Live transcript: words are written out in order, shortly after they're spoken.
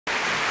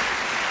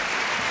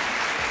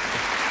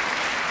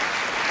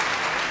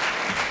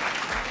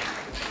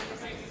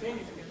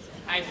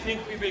I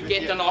think we will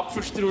get an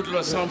Apfelstrudel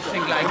or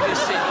something like this.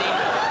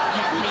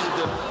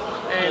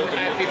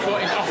 Before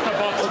and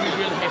afterwards we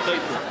will have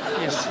it.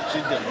 Yes.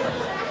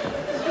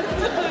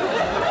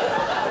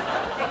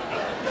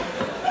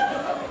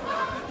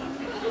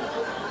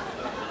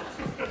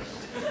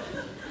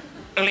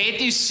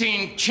 Ladies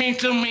and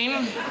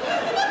gentlemen,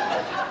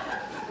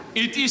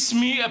 it is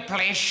me a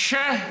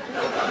pleasure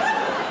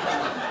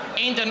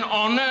and an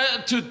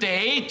honor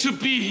today to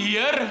be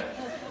here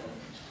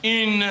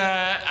in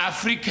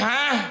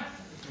Africa,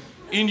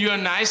 in your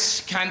nice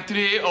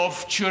country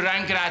of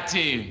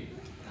Tschurangrattlers.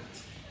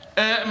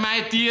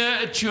 My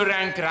dear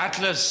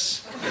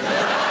Tschurangrattlers,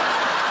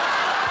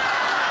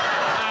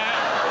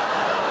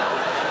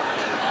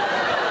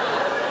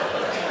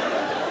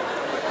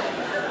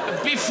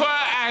 before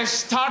I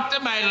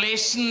start my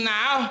lesson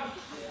now,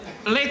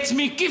 let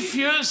me give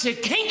you the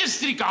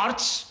kindest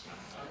regards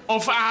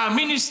of our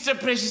Minister,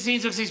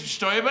 Präsident Dr.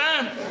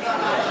 Stoiber,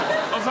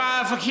 of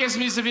our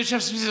Verkehrsminister,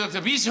 Wirtschaftsminister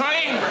Dr. Wiesheu,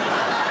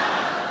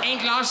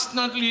 and last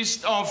not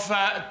least of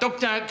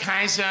Dr.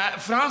 Kaiser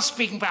Franz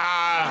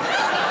Beckenbauer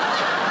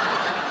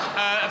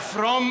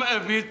from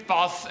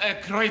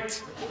Wildbad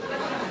Kreuz.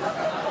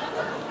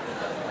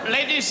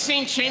 Ladies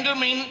and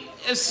gentlemen,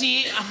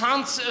 the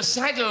Hans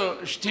Seidel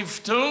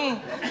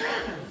Stiftung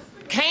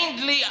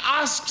kindly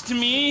asked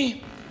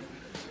me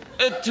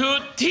to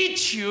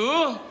teach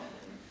you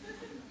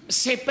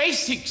the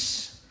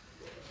basics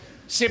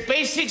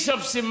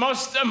of the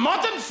most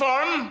modern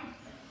form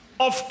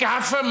of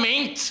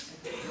government,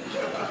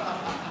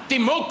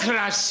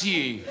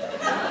 democracy.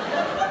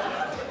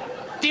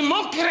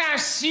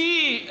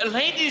 Democracy,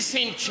 ladies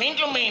and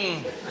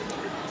gentlemen,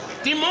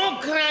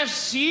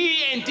 democracy,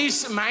 and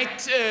this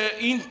might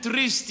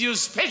interest you,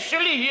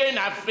 especially here in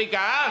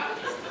Africa.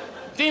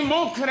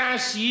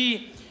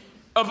 Democracy,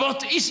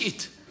 what is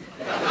it?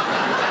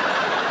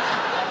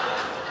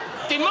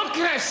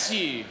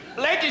 Democracy,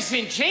 ladies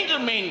and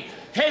gentlemen,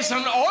 has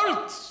an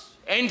old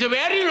and a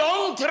very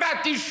long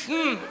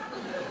tradition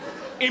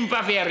in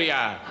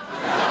Bavaria.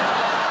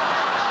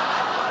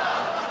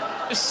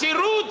 The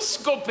roots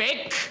go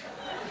back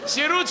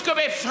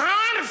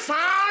far,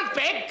 far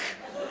back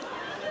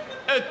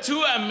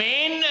to a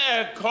man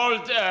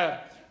called,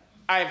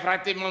 I've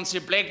written him on the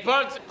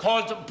blackboard,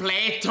 called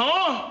Plato.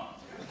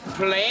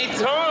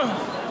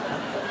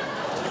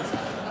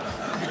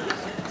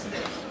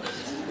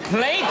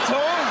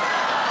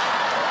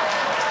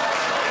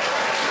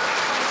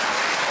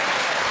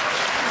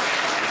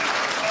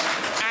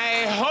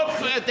 I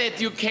hope that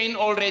you can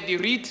already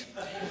read.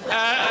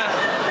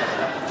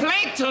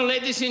 Plato,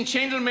 ladies and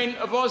gentlemen,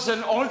 was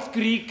an old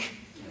Greek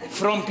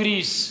from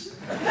Greece.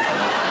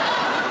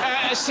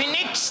 The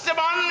next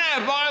one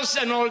was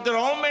an old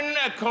Roman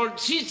called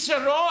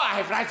Cicero.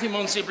 I write him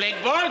on the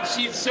blackboard,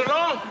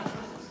 Cicero.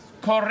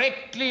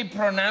 Correctly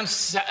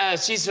pronounced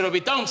Cicero. We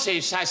don't say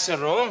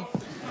Cicero.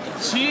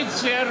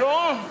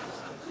 Cicero.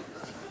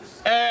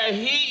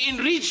 He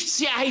enriched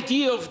the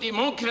idea of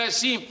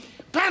democracy.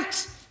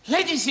 But,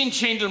 ladies and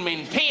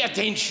gentlemen, pay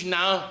attention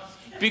now,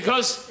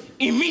 because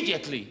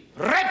immediately,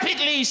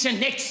 rapidly, the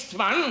next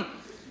one,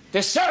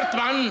 the third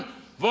one,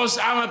 was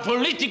our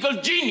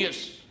political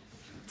genius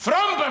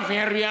from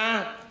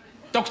Bavaria,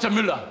 Dr.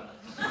 Müller.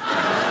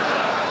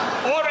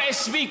 Or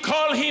as we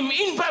call him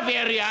in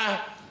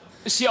Bavaria,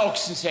 the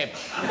Ochsensepp.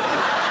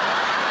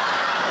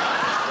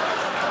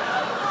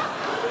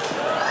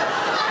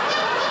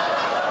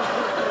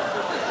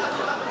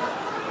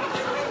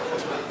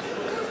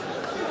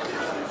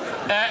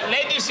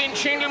 Ladies and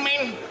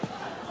gentlemen,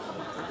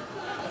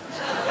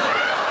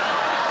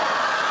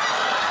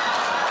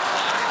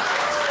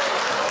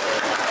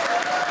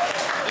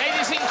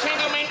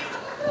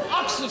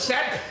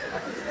 Ochsensepp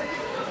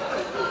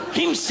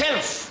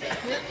himself,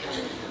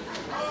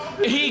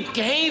 he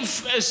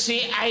gave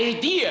the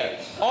idea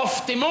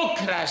of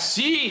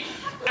democracy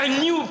a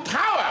new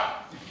power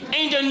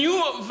and a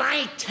new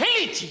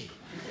vitality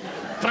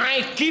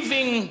by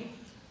giving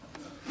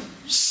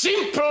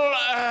simple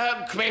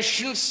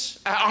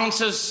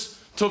answers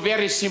to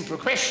very simple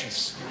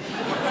questions.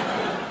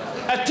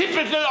 A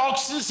typical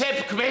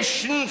Ochsensepp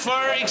question,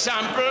 for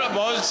example,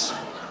 was,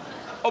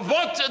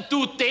 what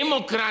do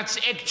Democrats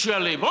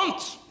actually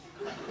want?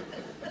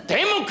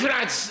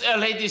 Democrats,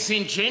 ladies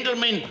and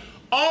gentlemen,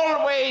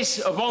 always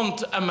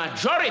want a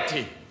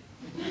majority.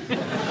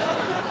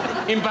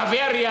 In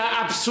Bavaria,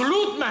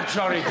 absolute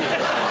majority.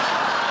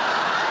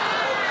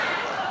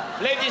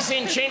 Ladies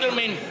and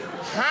gentlemen,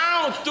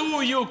 how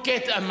do you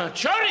get a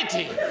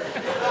majority?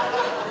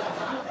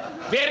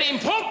 Very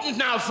important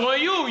now for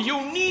you.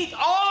 You need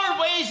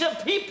always a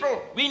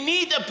people. We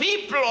need a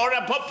people or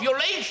a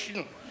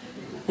population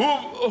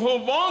who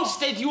wants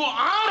that you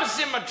are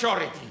the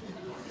majority.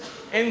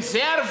 And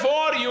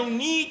therefore, you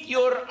need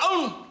your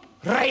own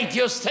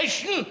radio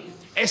station,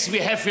 as we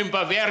have in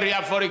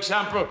Bavaria, for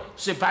example,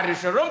 the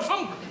Bayerische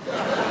Rundfunk.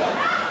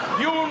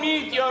 You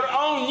need your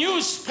own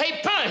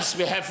newspaper, as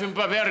we have in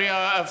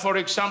Bavaria, for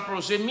example,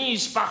 the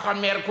Miesbacher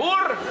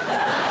Merkur.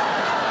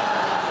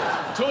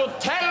 to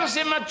tell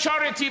the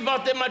majority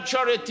what the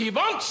majority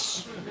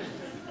wants.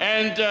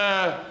 And,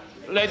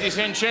 ladies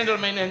and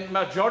gentlemen, and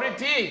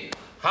majority,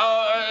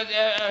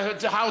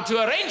 how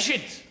to arrange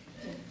it.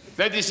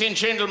 Ladies and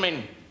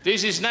gentlemen,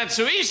 this is not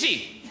so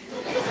easy.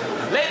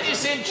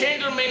 Ladies and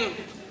gentlemen,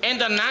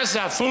 and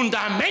another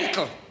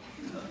fundamental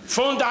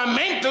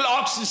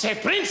Ochsen's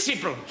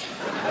principle.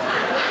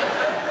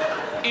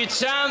 It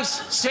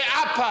sounds the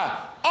upper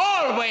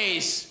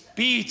always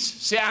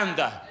beats the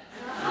under.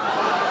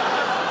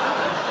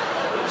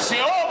 The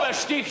Ober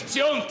sticht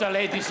the Unter,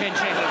 ladies and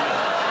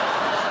gentlemen.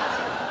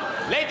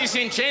 Ladies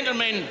and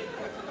gentlemen,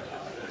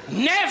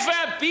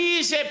 never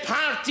be the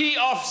party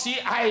of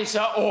the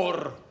either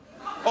or,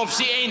 of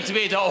the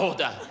entweder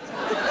oder.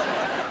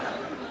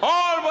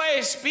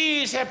 Always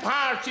be the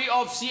party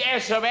of the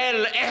as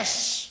well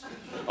as,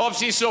 of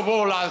the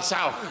sowohl als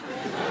auch.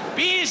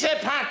 Be the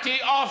party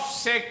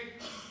of the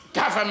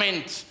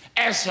government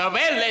as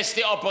well as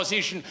the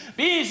opposition.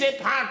 Be the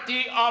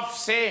party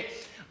of the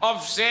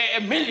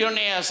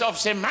millionaires,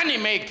 of the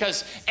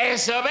moneymakers,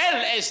 as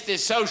well as the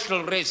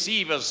social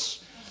receivers,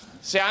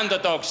 the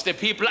underdogs, the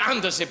people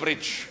under the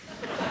bridge.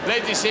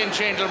 Ladies and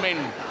gentlemen,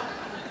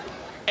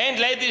 and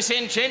ladies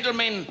and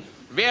gentlemen,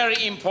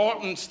 very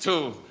important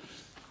too,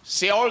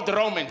 the old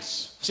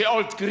Romans, the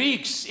old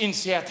Greeks in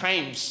their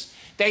times,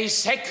 they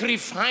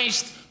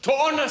sacrificed to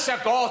honor their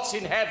gods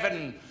in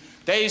heaven.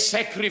 They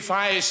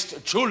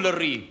sacrificed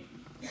jewelry,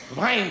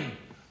 wine,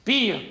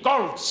 beer,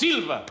 gold,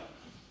 silver,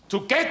 to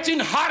get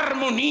in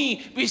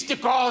harmony with the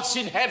gods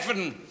in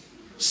heaven.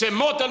 The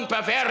modern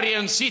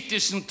Bavarian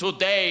citizen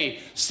today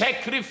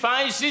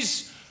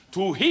sacrifices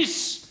to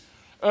his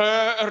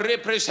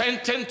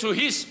representative, to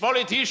his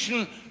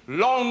politician,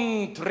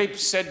 long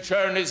trips and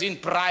journeys in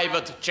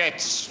private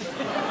jets,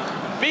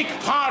 big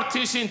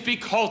parties in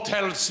big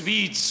hotel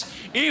suites,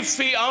 if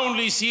he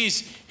only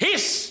sees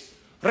his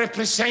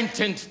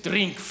representative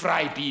drink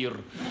Freibier.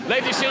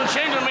 Ladies and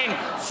gentlemen,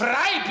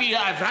 Freibier,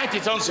 I write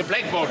it on the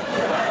blackboard.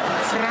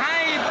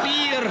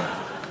 Freibier.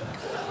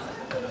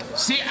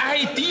 The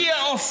idea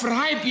of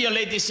Freibier,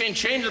 ladies and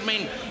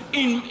gentlemen,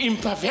 in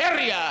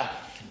Bavaria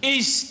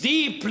is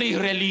deeply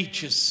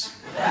religious.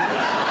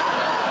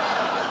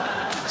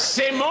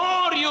 The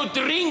more you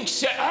drink,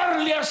 the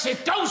earlier the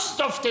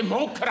toast of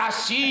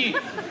democracy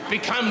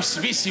becomes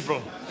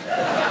visible.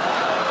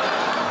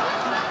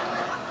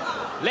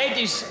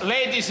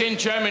 Ladies in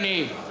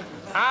Germany,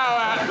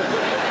 our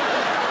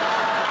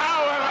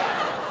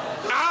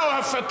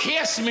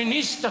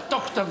Verkehrsminister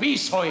Dr.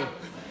 Wiesheu,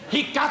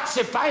 he got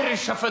the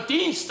Bayerischer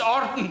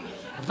Verdienstorden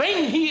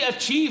when he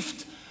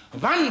achieved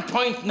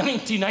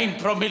 1.99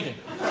 promille.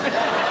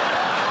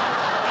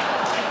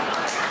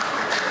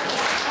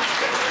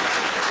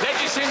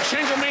 Ladies and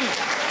gentlemen,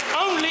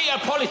 only a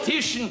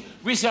politician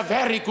with a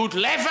very good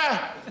lever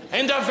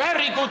and a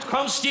very good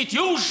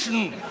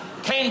constitution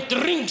can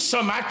drink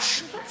so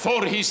much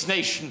for his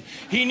nation.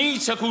 He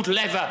needs a good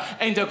lever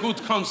and a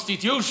good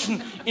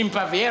constitution. In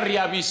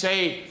Bavaria we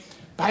say,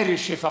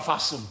 Bayerische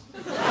Verfassung.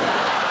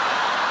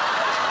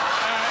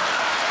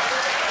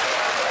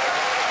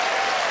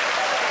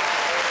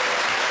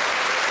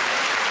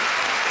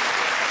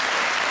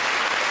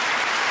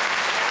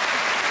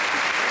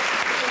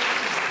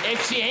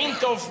 At the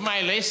end of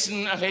my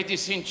lesson,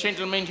 ladies and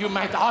gentlemen, you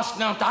might ask,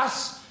 now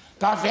does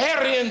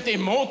Bavarian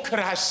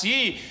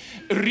democracy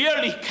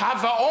really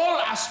cover all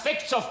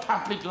aspects of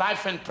public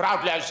life? And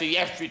proudly I say,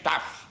 yes, it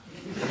does.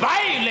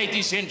 Why,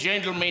 ladies and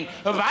gentlemen?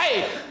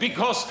 Why?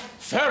 Because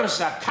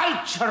further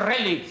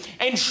culturally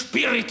and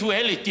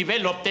spiritually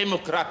developed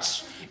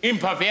Democrats in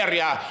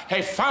Bavaria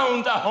have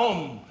found a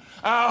home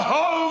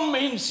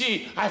in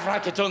the, I've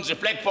written it on the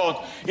blackboard,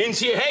 in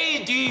the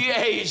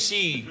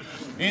ADAC.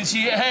 In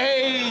the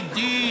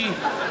ADAC.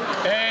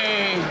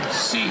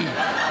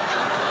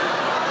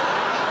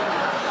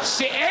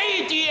 The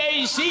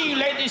ADAC,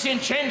 ladies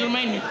and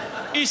gentlemen,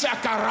 is a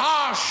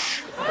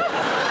garage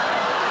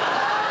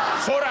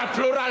for a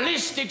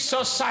pluralistic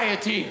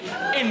society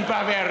in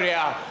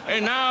Bavaria.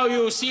 And now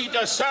you see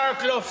the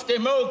circle of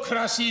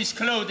democracy's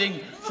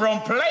clothing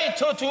from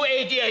Plato to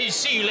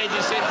ADAC,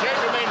 ladies and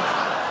gentlemen.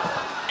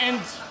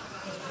 And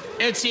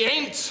at the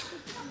end,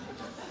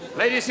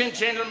 ladies and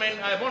gentlemen,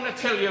 I want to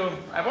tell you,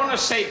 I want to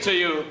say to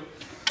you,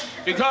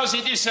 because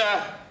it is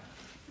a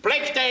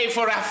Black Day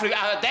for Africa,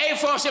 a day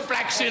for the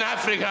blacks in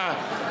Africa,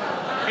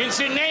 in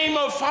the name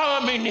of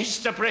our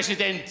Minister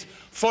President,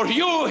 for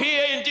you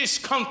here in this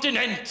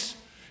continent,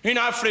 in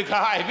Africa,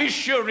 I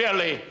wish you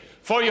really,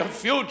 for your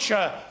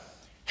future,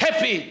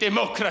 happy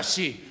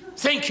democracy.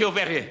 Thank you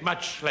very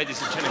much,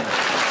 ladies and gentlemen.